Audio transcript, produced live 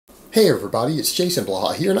Hey everybody, it's Jason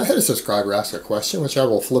Blaha here, and I had a subscriber ask a question, which I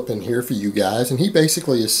will flip in here for you guys, and he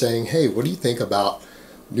basically is saying, hey, what do you think about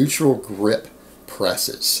neutral grip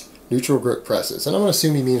presses? Neutral grip presses. And I'm going to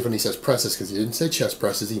assume he means when he says presses, because he didn't say chest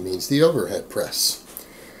presses, he means the overhead press.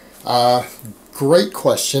 Great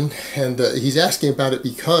question, and he's asking about it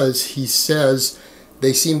because he says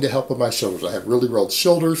they seem to help with my shoulders. I have really rolled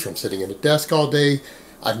shoulders from sitting at a desk all day.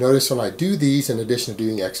 I've noticed when I do these, in addition to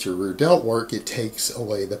doing extra rear delt work, it takes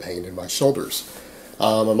away the pain in my shoulders.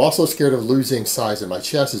 I'm also scared of losing size in my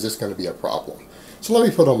chest. Is this going to be a problem? So let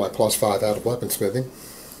me put on my +5 out of weaponsmithing.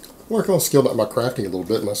 Work on skilled at my crafting a little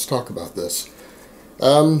bit, and let's talk about this.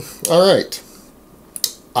 Alright.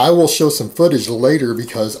 I will show some footage later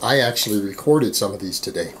because I actually recorded some of these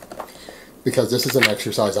today. Because this is an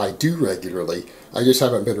exercise I do regularly. I just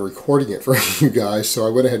haven't been recording it for you guys, so I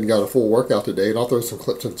went ahead and got a full workout today, and I'll throw some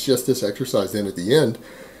clips of just this exercise in at the end.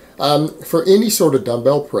 For any sort of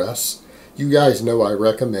dumbbell press, you guys know I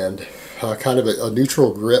recommend kind of a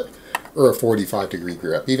neutral grip or a 45-degree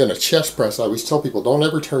grip. Even a chest press, I always tell people, don't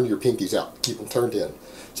ever turn your pinkies out. Keep them turned in.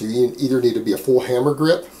 So you either need to be a full hammer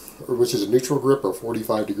grip, which is a neutral grip, or a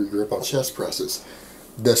 45-degree grip on chest presses.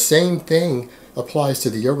 The same thing applies to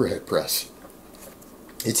the overhead press.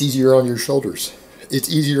 It's easier on your shoulders. It's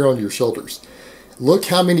easier on your shoulders. Look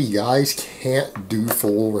how many guys can't do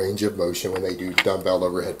full range of motion when they do dumbbell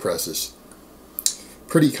overhead presses.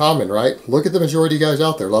 Pretty common, right? Look at the majority of guys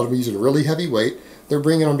out there. A lot of them using really heavy weight. They're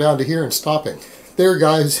bringing them down to here and stopping. There are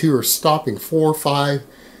guys who are stopping 4, 5,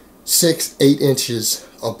 6, 8 inches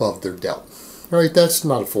above their delt. Right? That's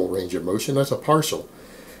not a full range of motion. That's a partial.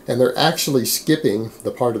 And they're actually skipping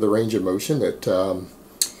the part of the range of motion that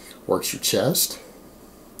works your chest.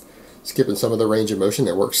 Skipping some of the range of motion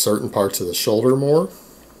that works certain parts of the shoulder more.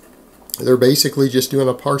 They're basically just doing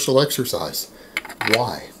a partial exercise.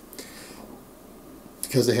 Why?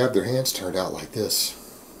 Because they have their hands turned out like this.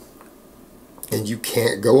 And you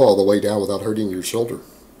can't go all the way down without hurting your shoulder.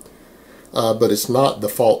 But it's not the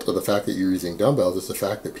fault of the fact that you're using dumbbells. It's the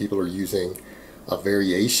fact that people are using a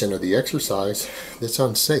variation of the exercise that's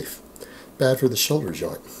unsafe. Bad for the shoulder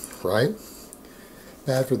joint, right?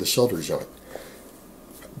 Bad for the shoulder joint.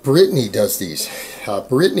 Brittany does these.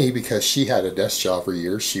 Brittany, because she had a desk job for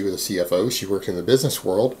years, she was a CFO, she worked in the business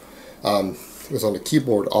world, was on the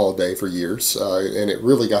keyboard all day for years, and it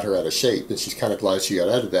really got her out of shape, and she's kind of glad she got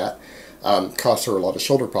out of that. Cost her a lot of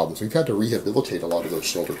shoulder problems. We've had to rehabilitate a lot of those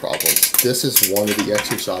shoulder problems. This is one of the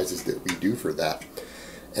exercises that we do for that.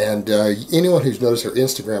 And anyone who's noticed her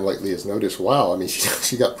Instagram lately has noticed, wow, I mean,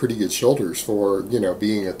 she got pretty good shoulders for, you know,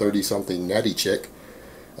 being a 30-something natty chick.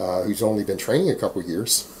 Who's only been training a couple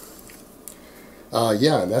years.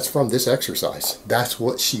 Yeah, and that's from this exercise. That's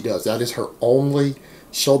what she does. That is her only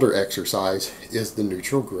shoulder exercise, is the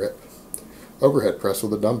neutral grip overhead press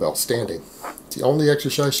with a dumbbell standing. It's the only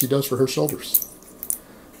exercise she does for her shoulders.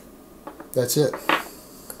 That's it.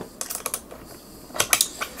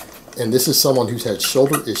 And this is someone who's had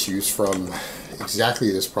shoulder issues from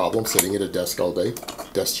exactly this problem, sitting at a desk all day,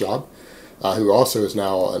 desk job. Who also is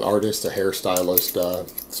now an artist, a hairstylist,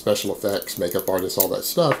 special effects, makeup artist, all that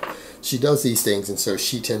stuff. She does these things, and so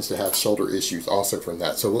she tends to have shoulder issues also from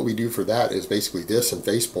that. So what we do for that is basically this and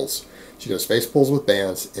face pulls. She does face pulls with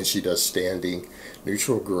bands, and she does standing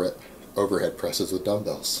neutral grip overhead presses with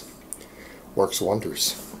dumbbells. Works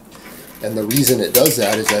wonders. And the reason it does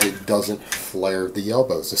that is that it doesn't flare the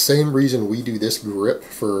elbows. The same reason we do this grip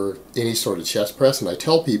for any sort of chest press, and I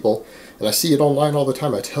tell people, and I see it online all the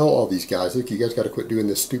time, I tell all these guys, look, you guys got to quit doing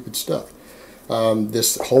this stupid stuff.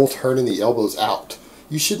 This whole turning the elbows out.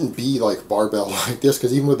 You shouldn't be like barbell like this,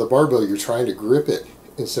 because even with the barbell, you're trying to grip it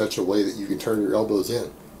in such a way that you can turn your elbows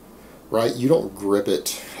in. Right? You don't grip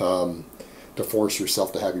it to force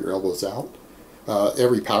yourself to have your elbows out.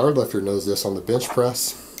 Every power lifter knows this on the bench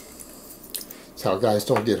press. It's how guys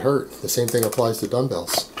don't get hurt. The same thing applies to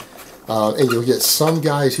dumbbells. And you'll get some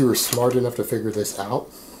guys who are smart enough to figure this out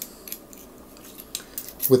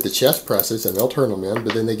with the chest presses, and they'll turn them in,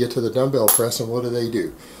 but then they get to the dumbbell press, and what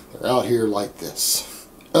do? They're out here like this.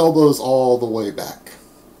 Elbows all the way back.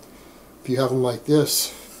 If you have them like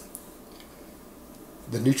this,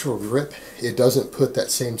 the neutral grip, it doesn't put that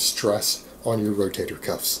same stress on your rotator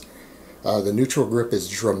cuffs. The neutral grip is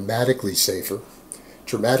dramatically safer.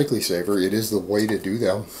 Dramatically safer. It is the way to do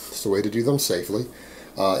them. It's the way to do them safely.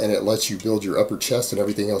 And it lets you build your upper chest and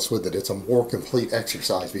everything else with it. It's a more complete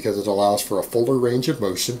exercise because it allows for a fuller range of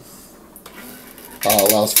motion,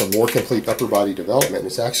 allows for more complete upper body development.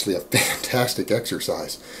 It's actually a fantastic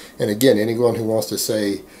exercise. And again, anyone who wants to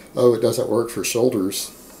say, oh, it doesn't work for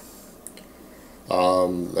shoulders,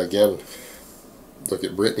 again, look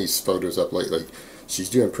at Brittany's photos up lately. she's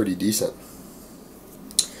doing pretty decent.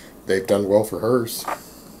 They've done well for hers.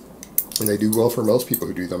 And they do well for most people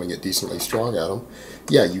who do them and get decently strong at them.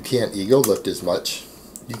 Yeah, you can't ego lift as much.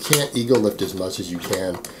 You can't ego lift as much as you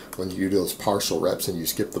can when you do those partial reps and you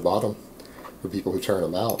skip the bottom for people who turn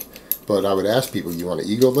them out. But I would ask people, you want an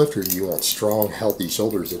ego lift or do you want strong, healthy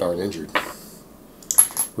shoulders that aren't injured?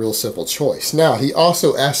 Real simple choice. Now, he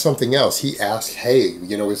also asked something else. He asked, hey,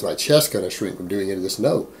 you know, is my chest going to shrink from doing any of this?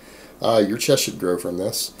 No. Your chest should grow from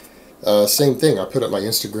this. Same thing, I put up my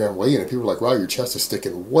Instagram weigh-in and people were like, wow, your chest is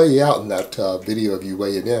sticking way out in that video of you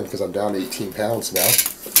weighing in, because I'm down 18 pounds now.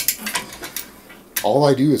 All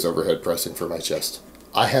I do is overhead pressing for my chest.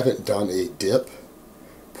 I haven't done a dip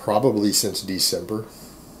probably since December.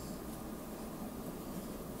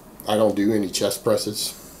 I don't do any chest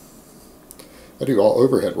presses. I do all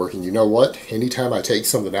overhead work, and you know what? Anytime I take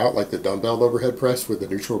something out, like the dumbbell overhead press with the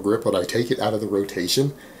neutral grip, when I take it out of the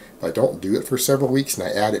rotation, if I don't do it for several weeks and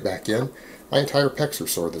I add it back in, my entire pecs are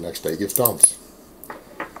sore the next day. It gives DOMS.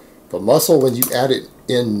 The muscle, when you add it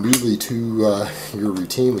in newly to your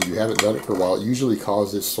routine, when you haven't done it for a while, it usually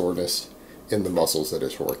causes soreness in the muscles that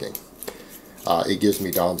it's working. It gives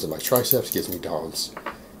me DOMS in my triceps, gives me DOMS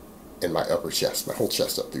in my upper chest, my whole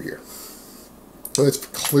chest up through here. So it's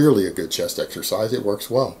clearly a good chest exercise. It works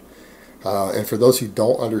well. And for those who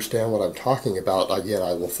don't understand what I'm talking about, again,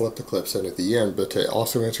 I will flip the clips in at the end, but to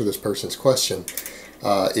also answer this person's question,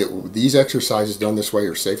 these exercises done this way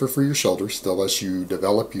are safer for your shoulders. They'll let you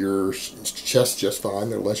develop your chest just fine.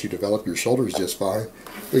 They'll let you develop your shoulders just fine,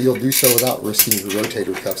 but you'll do so without risking your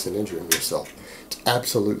rotator cuffs and injuring yourself. It's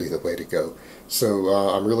absolutely the way to go. So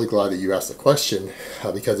I'm really glad that you asked the question,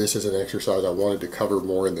 because this is an exercise I wanted to cover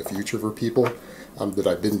more in the future for people that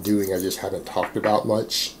I've been doing. I just haven't talked about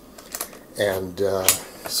much. And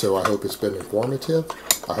so I hope it's been informative.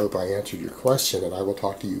 I hope I answered your question, and I will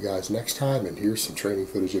talk to you guys next time, and here's some training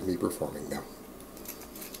footage of me performing now.